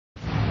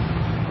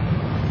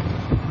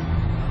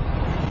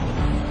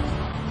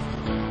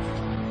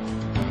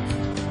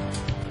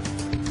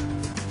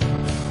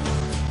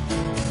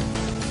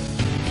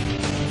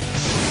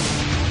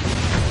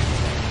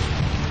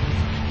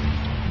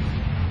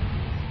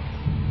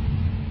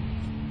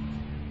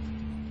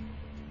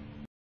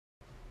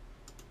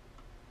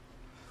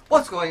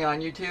What's going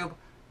on, YouTube?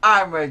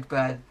 I'm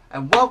RageBad,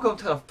 and welcome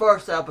to the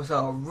first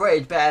episode of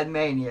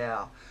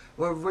RageBadMania,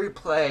 where we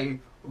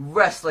play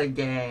wrestling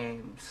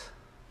games.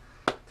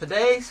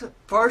 Today's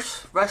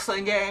first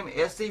wrestling game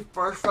is the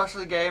first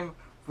wrestling game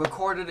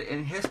recorded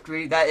in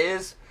history that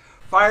is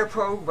Fire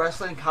Pro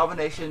Wrestling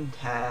Combination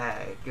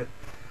Tag.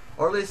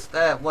 Or at least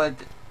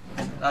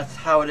that's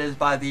how it is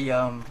by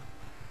the,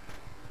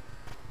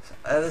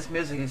 this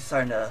music is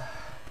starting to,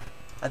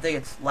 I think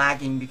it's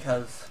lagging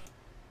because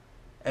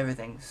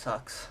everything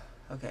sucks.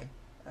 Okay.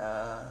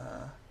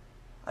 I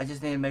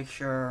just need to make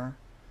sure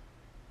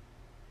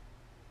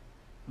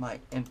my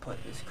input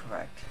is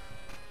correct.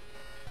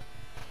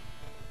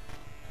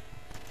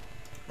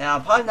 Now,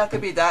 I'm probably not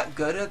going to be that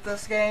good at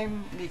this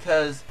game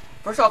because,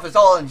 first off, it's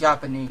all in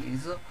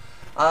Japanese.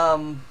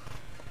 And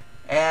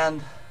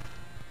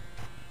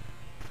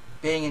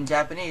being in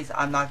Japanese,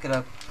 I'm not going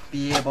to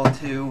be able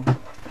to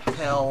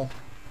tell.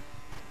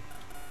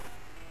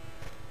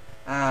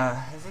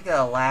 Is it going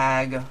to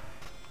lag?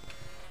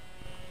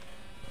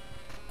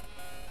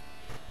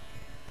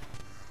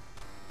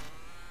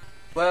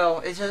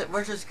 Well,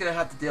 we're just gonna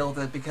have to deal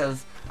with it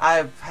because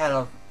I've had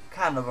a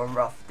kind of a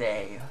rough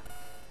day.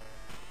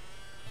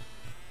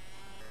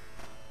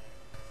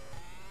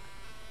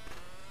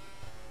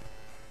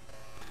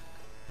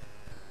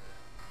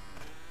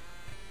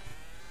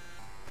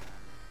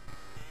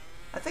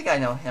 I think I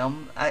know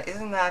him.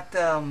 Isn't that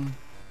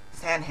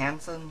Stan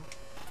Hansen?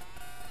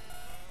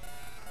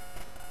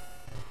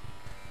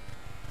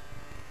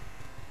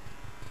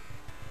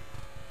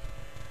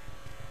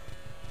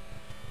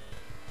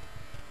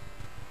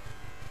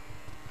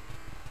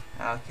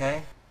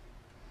 Okay.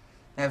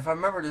 And if I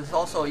remember, there's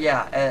also,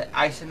 yeah, an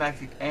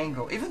isometric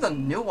angle. Even the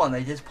new one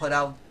they just put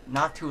out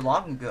not too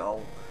long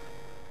ago.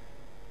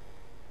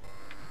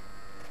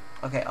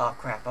 Okay, oh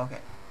crap, okay.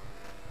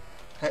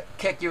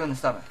 Kick you in the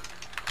stomach.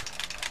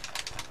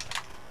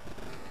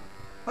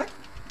 What?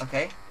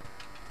 Okay.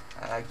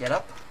 Get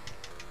up.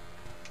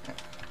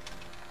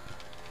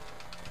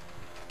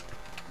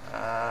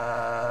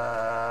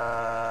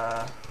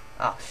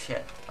 Oh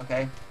shit,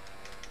 okay.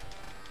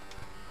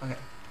 Okay.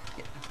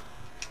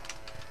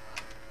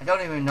 I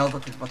don't even know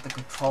what the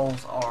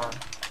controls are.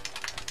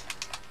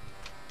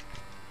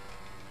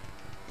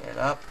 Get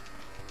up.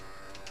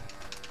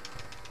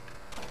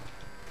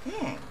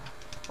 Dang.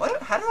 What?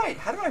 How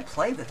do I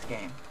play this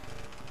game?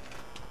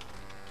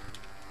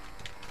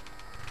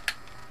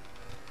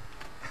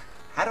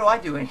 How do I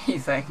do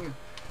anything?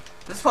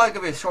 This is probably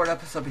gonna be a short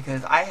episode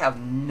because I have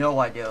no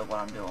idea what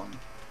I'm doing.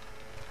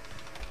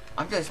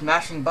 I'm just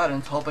mashing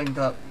buttons hoping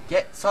to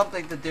get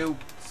something to do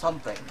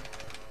something.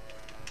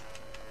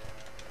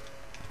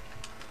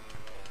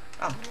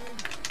 Oh.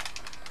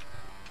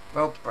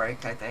 Rope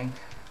break, I think.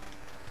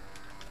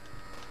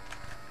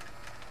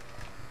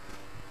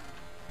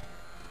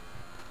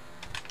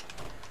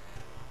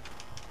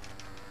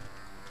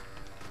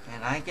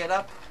 Can I get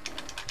up?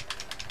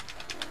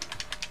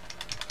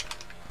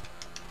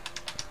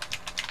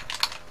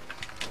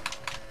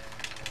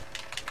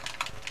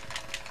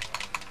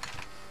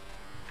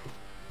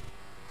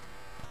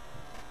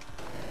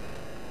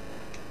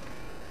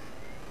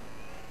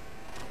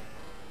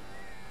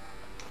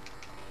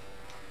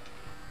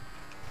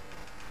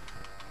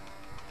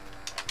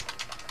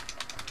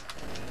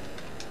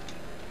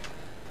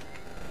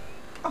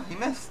 Oh, he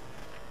missed.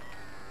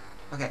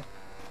 Okay.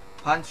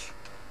 Punch.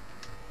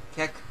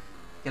 Kick.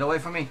 Get away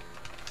from me.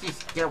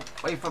 Jeez,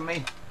 get away from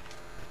me.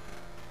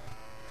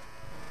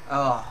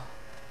 Oh.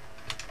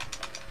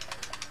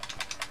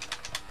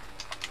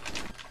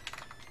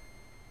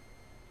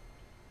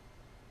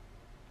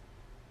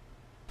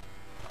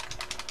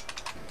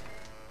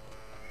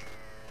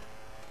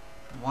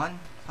 One?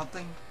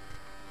 Something?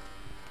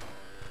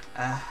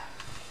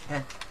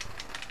 Shit.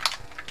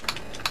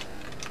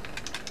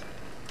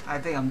 I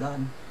think I'm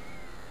done.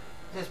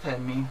 Just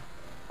pin me.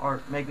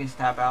 Or make me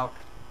snap out.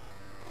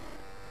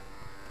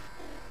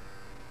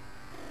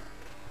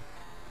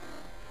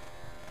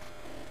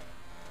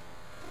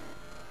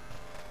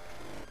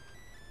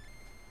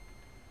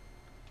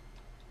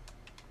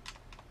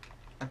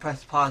 I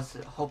pressed pause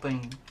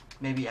hoping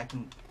maybe I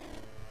can...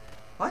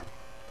 What?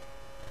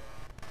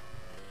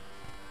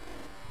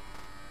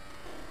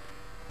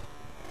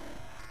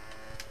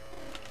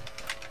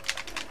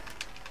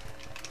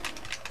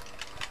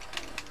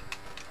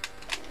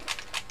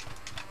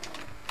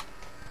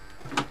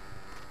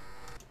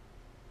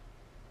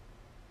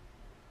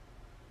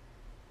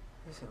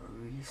 Is it a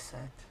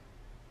reset?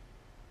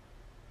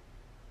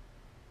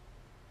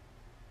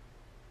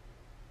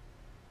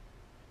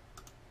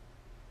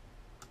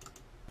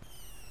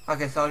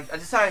 Okay, so I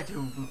decided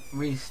to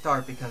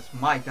restart because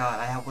my god,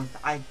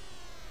 I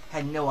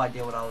had no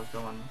idea what I was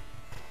doing.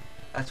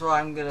 That's why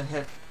I'm gonna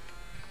hit.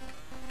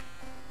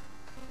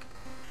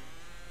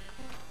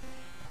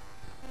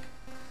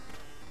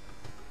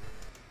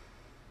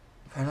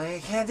 Apparently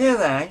you can't do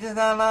that. I just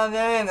not allowed to do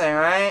anything,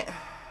 right?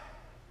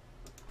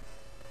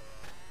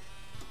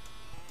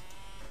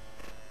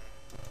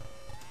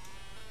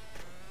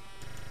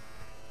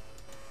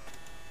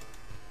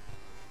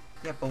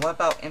 Yeah, but what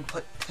about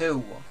input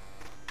 2?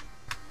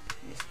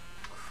 This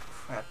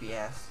crappy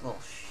ass little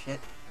shit.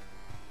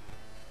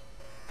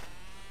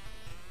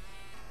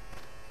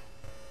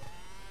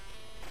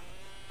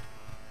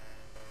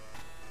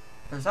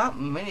 There's not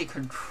many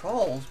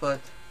controls, but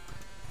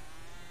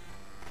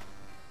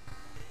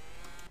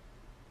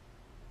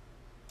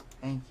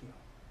thank you.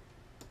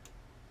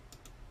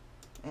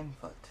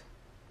 Input.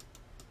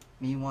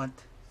 Me want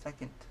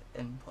second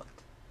input.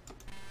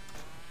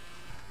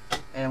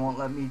 And it won't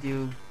let me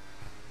do.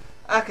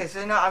 Okay,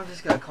 so now I'm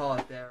just gonna call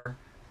it there.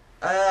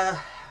 That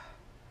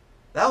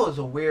was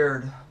a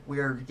weird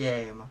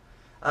game.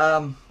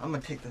 I'm gonna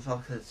take this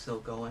off because it's still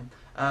going.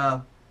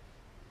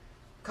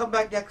 Come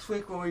back next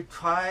week when we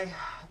try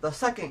the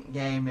second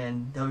game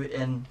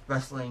in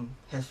wrestling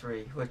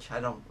history, which I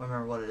don't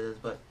remember what it is,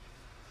 but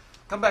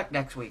come back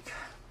next week,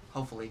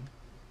 hopefully.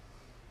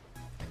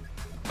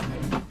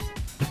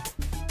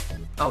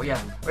 Oh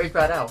yeah,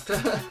 RageBad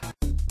out.